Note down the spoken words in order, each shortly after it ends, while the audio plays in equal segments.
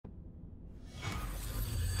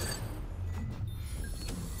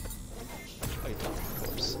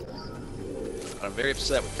But I'm very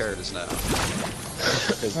upset with Curtis now.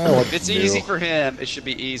 If it's easy for him, it should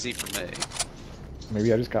be easy for me.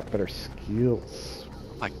 Maybe I just got better skills.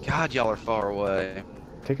 My God, y'all are far away.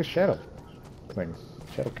 Take a shadow thing.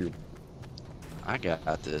 Shadow cube. I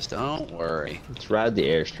got this, don't worry. Let's ride the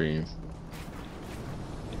airstream.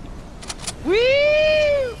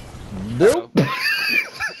 Woo! Nope.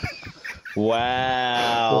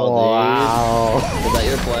 Wow, wow. Dude. Was that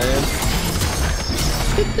your plan?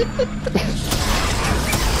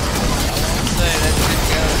 Say that didn't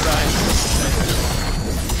go right.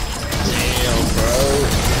 Damn, bro.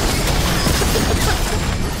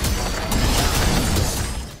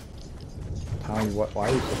 Tommy, what? Why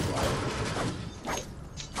are you so quiet?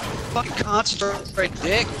 Fucking concentrate,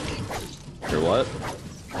 dick. You're what?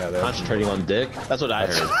 Yeah, Concentrating on dick? That's what I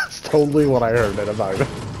heard. That's totally what I heard, and I'm not even...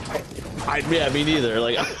 Yeah, me neither.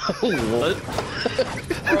 Like, what?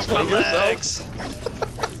 My legs.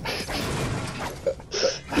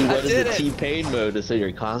 You went did into it. T-Pain mode to say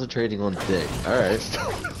you're concentrating on dick. Alright.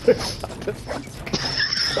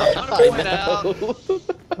 I'm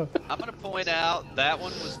gonna point out that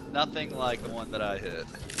one was nothing like the one that I hit.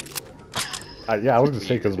 Yeah, I was gonna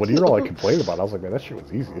say, because when you were all like complaining about it, I was like, man, that shit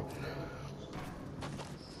was easy.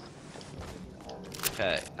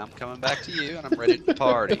 Okay, I'm coming back to you, and I'm ready to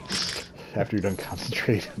party. After you're done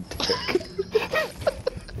concentrating on dick.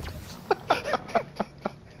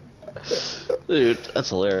 Dude, that's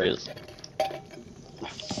hilarious.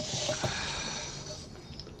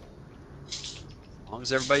 As long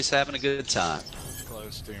as everybody's having a good time.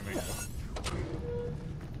 Close to me.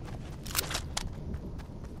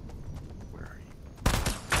 Where are you?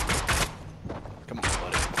 Come on,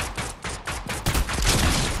 buddy.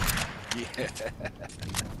 Yeah.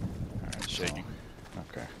 Alright, shaking.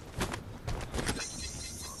 Okay.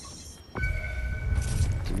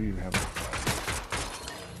 Do you have...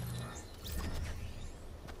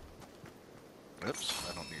 Oops,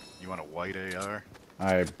 I don't need... You want a white AR?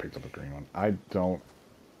 I picked up a green one. I don't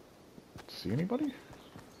see anybody?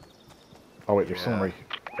 Oh wait, there's someone right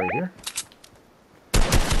here?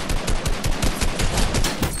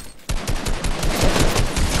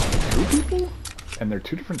 Two people? And they're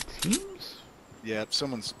two different teams? Yeah,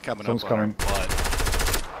 someone's coming Someone's up coming. on our butt.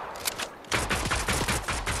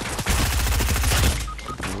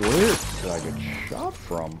 Where did I get shot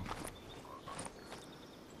from?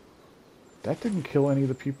 That didn't kill any of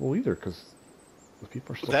the people either, because the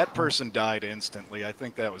people are still... That person died instantly. I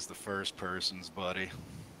think that was the first person's buddy.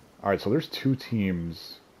 Alright, so there's two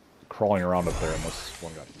teams crawling around up there, and this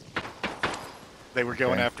one got... They were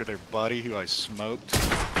going Okay. after their buddy who I smoked.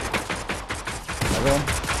 Another one?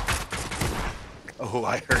 Oh,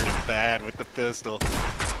 I heard him bad with the pistol.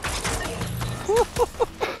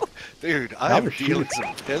 Dude, I am dealing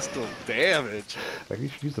some pistol damage. Like, you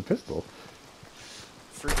should use the pistol.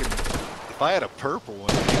 Freaking... If I had a purple one,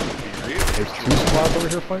 it would be real. There's two squads over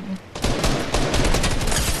here fighting.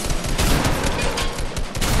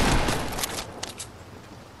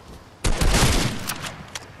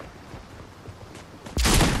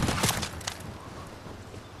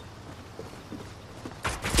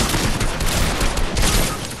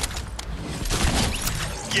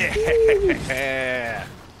 Yeah!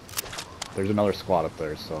 There's another squad up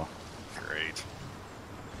there, so... Great.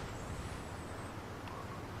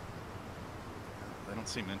 They don't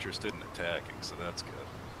seem interested in attacking, so that's good.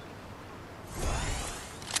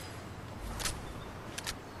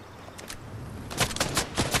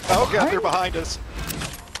 Oh god, they're behind us!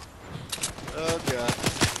 Oh god.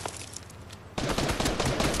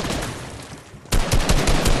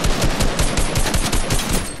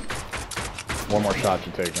 One more shot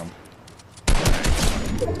to take them.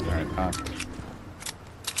 Alright,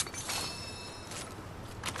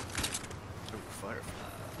 Ooh,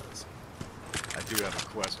 fireflies. I do have a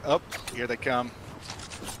quest. Oh, here they come.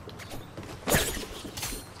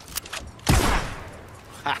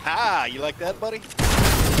 Ha-ha! You like that, buddy?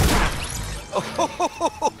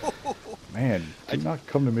 Man, do not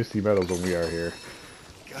come to Misty Meadows when we are here.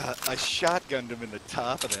 God, I shotgunned him in the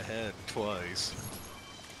top of the head twice.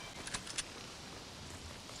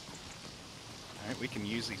 Alright, we can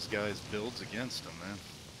use these guys' builds against them, man.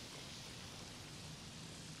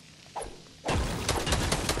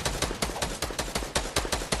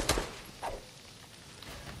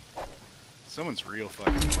 Someone's real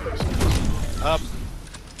fucking close. Up!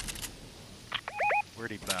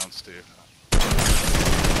 Where'd he bounce to?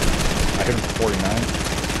 I hit him for 49.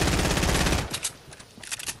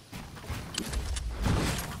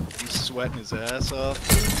 He's sweating his ass off.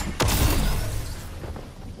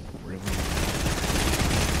 Really?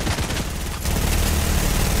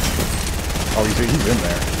 Oh, he's in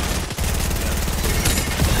there.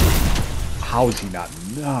 How is he not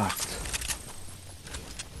knocked?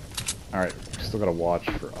 Alright, still gotta watch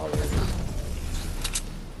for others.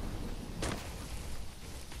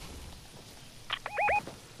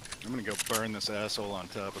 I'm gonna go burn this asshole on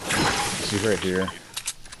top of it. He's right here.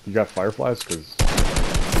 You got fireflies? Cause...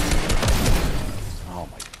 Oh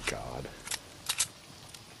my god.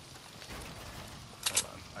 Hold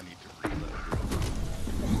on, I need to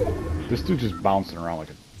reload. This dude's just bouncing around like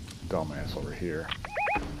a dumbass over here.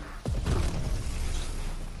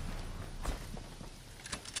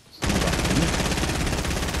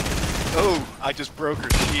 Oh, I just broke her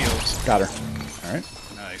shields. Got her. Alright.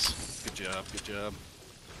 Nice. Good job, good job.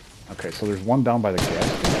 Okay, so there's one down by the gas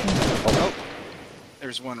station. Oh,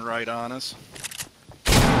 there's one right on us.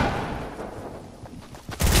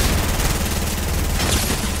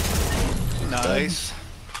 Nice.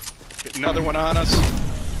 Get another one on us.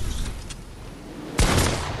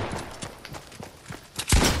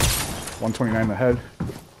 $129 in the head.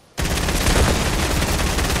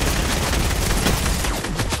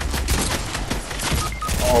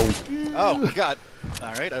 Oh, God.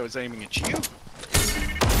 Alright, I was aiming at you. He's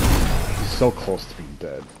so close to being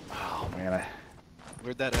dead. Oh, man.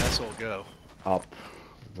 Where'd that asshole go? Up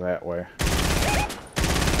that way.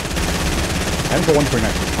 And for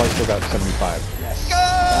 129, he's probably still got 75. Yes.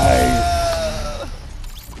 Nice.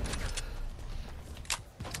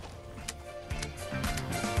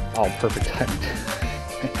 Oh, perfect timing.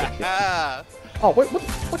 Oh, wait,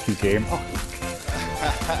 what you game? Oh.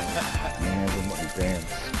 Man, wouldn't let me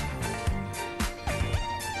dance.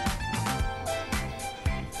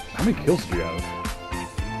 How many kills did you have?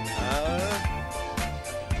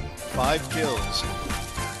 5 kills. I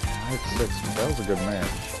had 6. That was a good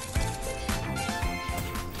match.